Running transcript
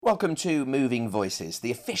Welcome to Moving Voices,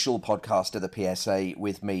 the official podcast of the PSA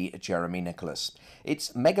with me, Jeremy Nicholas.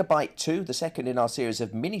 It's Megabyte 2, the second in our series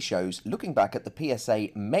of mini-shows looking back at the PSA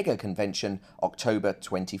Mega Convention, October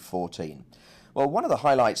 2014. Well, one of the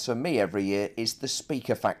highlights for me every year is the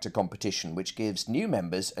Speaker Factor competition, which gives new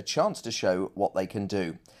members a chance to show what they can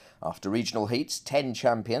do. After regional heats, 10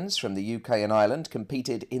 champions from the UK and Ireland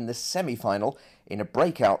competed in the semi-final in a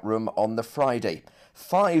breakout room on the Friday.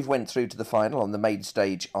 5 went through to the final on the main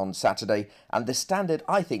stage on Saturday, and the standard,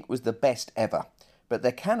 I think, was the best ever. But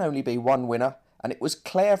there can only be one winner, and it was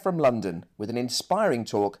Claire from London with an inspiring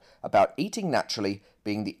talk about eating naturally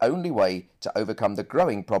being the only way to overcome the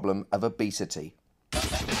growing problem of obesity.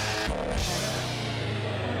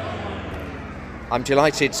 I'm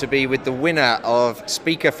delighted to be with the winner of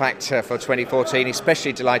Speaker Factor for 2014,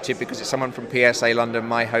 especially delighted because it's someone from PSA London,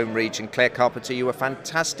 my home region. Claire Carpenter, you were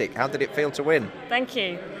fantastic. How did it feel to win? Thank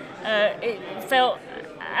you. It felt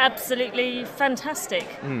absolutely fantastic.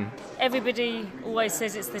 Everybody always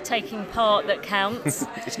says it's the taking part that counts.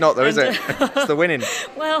 It's not though, is it? It's the winning.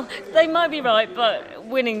 Well, they might be right, but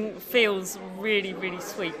winning feels really, really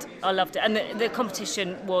sweet. I loved it. And the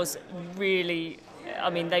competition was really... I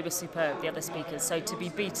mean, they were superb, the other speakers. So to be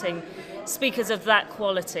beating speakers of that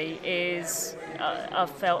quality is, I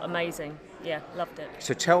felt amazing. Yeah, loved it.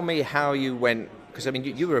 So tell me how you went, because I mean,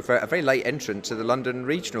 you were a very late entrant to the London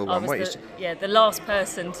regional one, weren't you? The last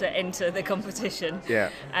person to enter the competition. Yeah.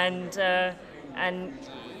 And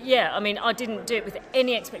yeah, I mean, I didn't do it with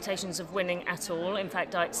any expectations of winning at all. In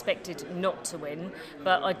fact, I expected not to win,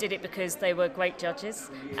 but I did it because they were great judges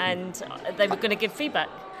and they were going to give feedback.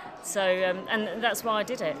 So, and that's why I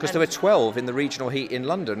did it. Because there were 12 in the regional heat in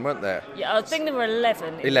London, weren't there? Yeah, I think there were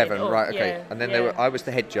 11. 11, right, okay. Yeah, and then I was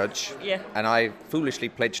the head judge. Yeah. And I foolishly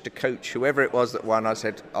pledged to coach whoever it was that won. I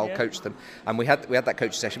said, I'll coach them. And we had that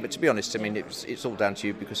coach session. But to be honest, I mean, it's all down to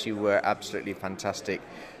you because you were absolutely fantastic.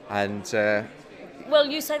 And... Well,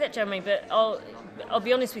 you say that, Jeremy, but I'll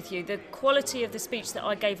be honest with you. The quality of the speech that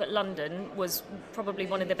I gave at London was probably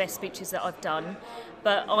one of the best speeches that I've done.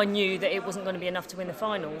 But I knew that it wasn't going to be enough to win the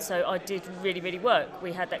final, so I did really, really work.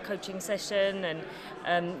 We had that coaching session, and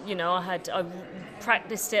I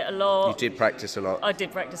practiced it a lot. You did practice a lot. I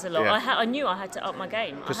did practice a lot. Yeah. I knew I had to up my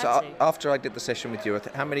game. Because after I did the session with you,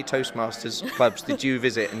 how many Toastmasters clubs did you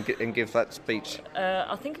visit and give that speech?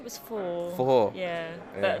 I think it was 4. 4? Yeah,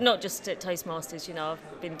 but not just at Toastmasters. You know,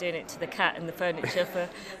 I've been doing it to the cat and the furniture for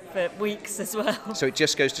weeks as well. So it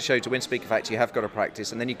just goes to show, to win Speaker Factor, you have got to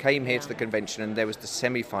practice. And then you came here to the convention, and there was the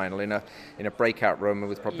semi-final in a breakout room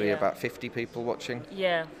with probably about 50 people watching.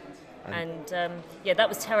 Yeah. And that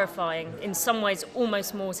was terrifying. In some ways,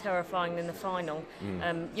 almost more terrifying than the final.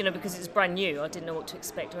 Because it's brand new. I didn't know what to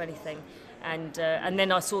expect or anything. And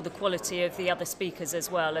then I saw the quality of the other speakers as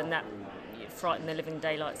well, and that frightened the living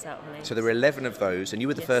daylights out of me. So there were 11 of those, and you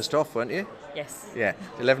were the first off, weren't you? Yes. Yeah,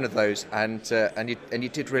 11 of those, and you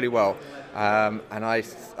did really well. And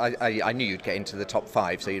I knew you'd get into the top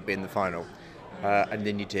 5, so you'd be in the final. And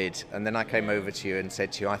then you did. And then I came over to you and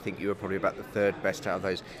said to you, I think you were probably about the 3rd best out of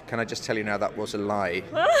those. Can I just tell you now that was a lie?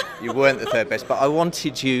 You weren't the 3rd best, but I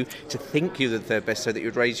wanted you to think you were the 3rd best so that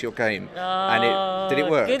you'd raise your game. And did it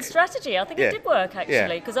work? Good strategy. I think it did work,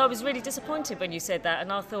 actually, because I was really disappointed when you said that,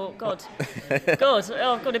 and I thought, God, I've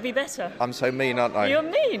got to be better. I'm so mean, aren't I? You're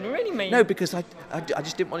mean, really mean. No, because I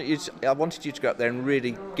just didn't want you to, I wanted you to go up there and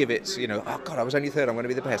really give it, oh God, I was only 3rd, I'm going to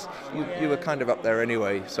be the best. You were kind of up there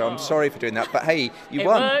anyway, so I'm sorry for doing that, but hey, you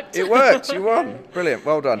won. It worked. You won. Brilliant.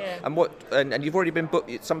 Well done. Yeah. And you've already been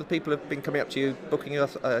booked. Some of the people have been coming up to you, booking you.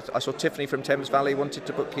 I saw Tiffany from Thames Valley wanted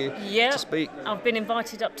to book you to speak. I've been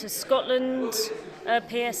invited up to Scotland,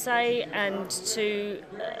 PSA, and to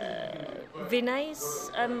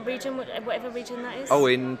Vinay's region, whatever region that is. Oh,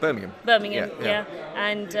 in Birmingham. Birmingham, yeah.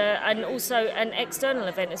 And also an external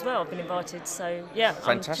event as well. I've been invited, so yeah.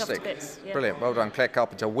 Fantastic. I'm chuffed to bits. Yeah. Brilliant. Well done, Claire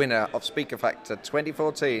Carpenter, winner of Speaker Factor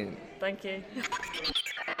 2014. Thank you.